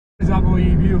up, all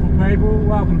you beautiful people?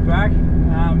 Welcome back.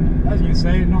 As you can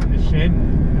see, not in the shed.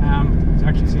 I was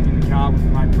actually sitting in the car with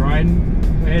my mate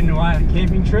Braden. We're heading away on a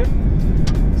camping trip.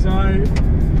 So,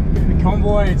 in the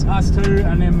convoy, it's us two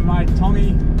and then my mate Tommy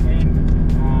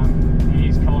in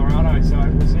he's Colorado. So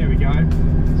we'll see how we go.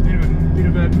 It's been a bit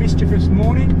of a mischievous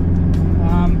morning.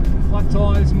 Flat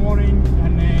tyre this morning,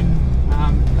 and then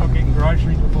got getting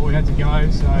groceries before we had to go.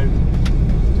 So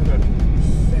took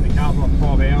in the car for like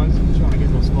 5 hours. Trying to get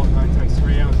to a spot that takes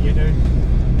 3 hours to get to.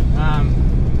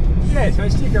 Yeah, so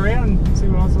stick around and see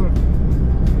what sort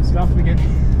of stuff we get.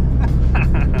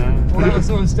 All that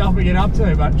sort of stuff we get up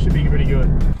to, but it should be pretty good.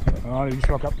 Alright, we just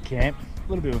rock up to camp. A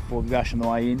little bit of a fog dash on the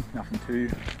way in, nothing too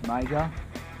major.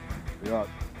 We got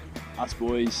us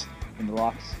boys in the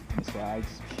Lux, in the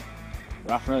swags,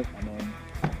 roughing it, and then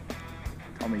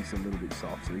Tommy's a little bit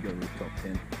soft, so we got a rooftop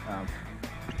tent.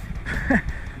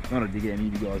 Not a dig any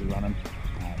of you guys are running.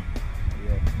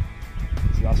 Yeah,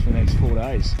 this is us for the next 4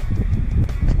 days.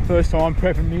 First time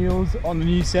prepping meals on the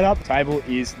new setup. Table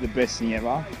is the best thing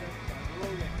ever.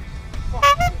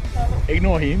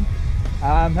 Ignore him.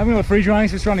 Having a fridge running,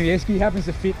 just running the Esky, happens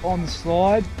to fit on the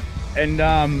slide, and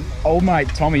old mate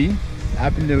Tommy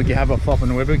happened to have a flopping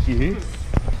barbecue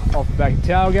off the back of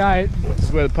tailgate. This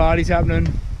is where the party's happening.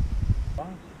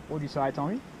 What'd you say,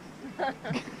 Tommy?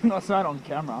 Not saying it on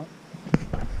camera.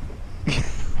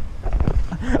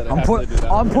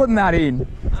 I'm putting that in.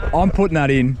 I'm putting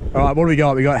that in. All right, what do we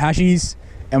got? We got hashies,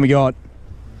 and we got.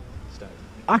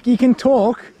 You can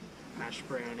talk. Hash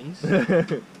brownies.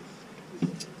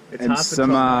 It's and hard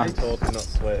some. to talk and not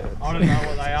swear. I don't know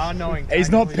what they are. Knowing He's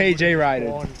not PG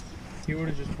rated. He would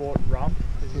have just bought rum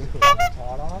because he's got a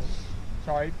tight ass.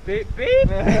 Sorry, beep.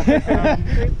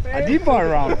 I did buy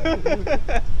rum.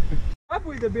 Up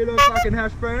with a bit of fucking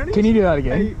hash brownies. Can you do that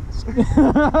again?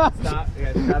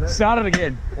 Start it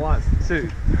again. 1, 2,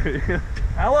 3.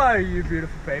 Hello, you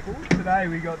beautiful people. Today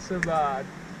we got some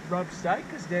rub steak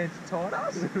because Dan's taught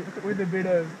us with a bit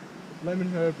of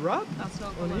lemon herb rub. That's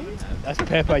not on lemon here. herb. That's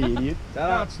pepper, you idiot.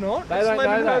 No, it's not. They It's don't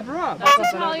lemon know herb that. rub. That's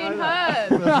Italian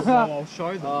herb. I'll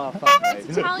show them. Oh, fuck me.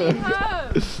 Italian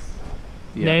herb.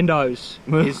 Yeah. Nando's.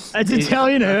 It's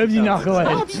Italian herbs, you No,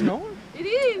 knucklehead. it's not. It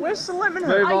is. Where's the lemon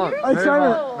herb? Move on. Are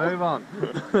you Move on.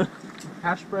 Move on.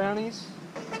 Hash brownies.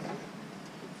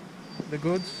 The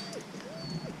goods.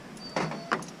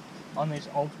 On this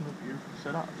ultimate beautiful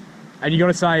setup. And you got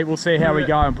to say, we'll see how we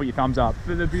go, and put your thumbs up.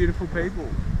 For the beautiful people.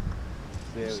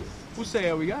 There we go. We'll see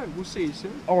how we go. We'll see you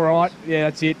soon. All right, yeah,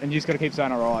 that's it. And you just got to keep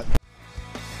saying all right.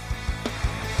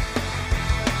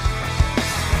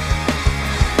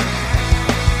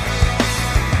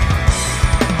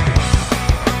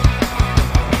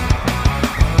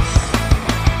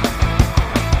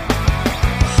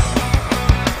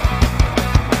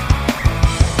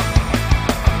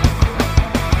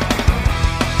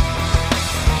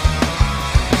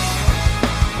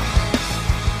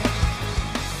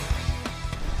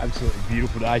 Absolutely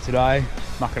beautiful day today.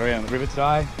 Mucking around the river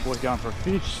today. Boys going for a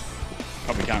fish.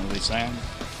 Probably can't really see them.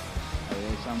 Over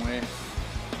there somewhere.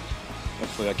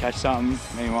 Hopefully I catch something.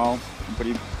 Meanwhile, I'm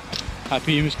pretty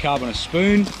happy he was carving a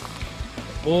spoon,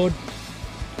 a board.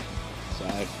 So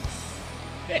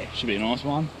yeah, should be a nice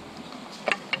one.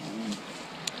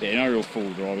 Yeah, no real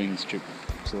full driving this trip.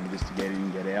 Sort of just to get in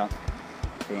and get out.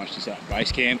 Pretty much just at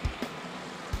base camp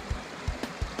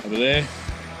over there.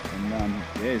 And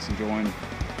yeah, just enjoying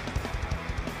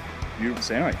beautiful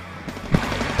scenery.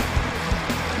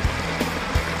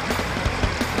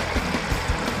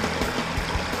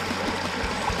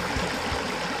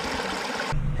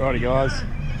 Alrighty guys,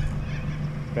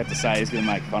 about to say he's going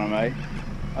to make fun of me.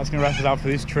 I was going to wrap it up for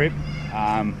this trip.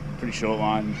 Pretty short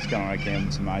one, just going around camp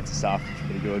with some mates and stuff, which is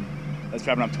pretty good. That's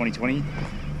wrapping up 2020. Just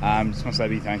want to say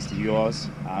big thanks to you guys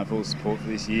for all the support for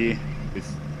this year with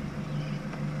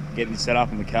getting this set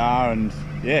up in the car, and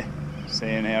yeah,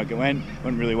 seeing how it went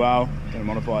really well. Going to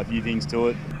modify a few things to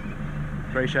it.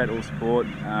 Appreciate all the support,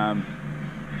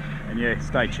 and yeah,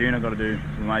 stay tuned. I've got to do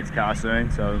my mate's car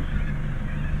soon, so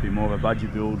a bit more of a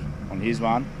budget build on his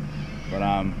one. But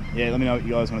yeah, let me know what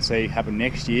you guys want to see happen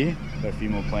next year. Got a few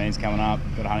more plans coming up.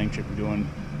 Got a hunting trip we're doing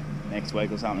next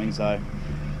week or something, so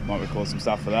might record some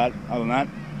stuff for that. Other than that,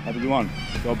 have a good one.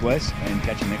 God bless, and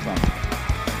catch you next one.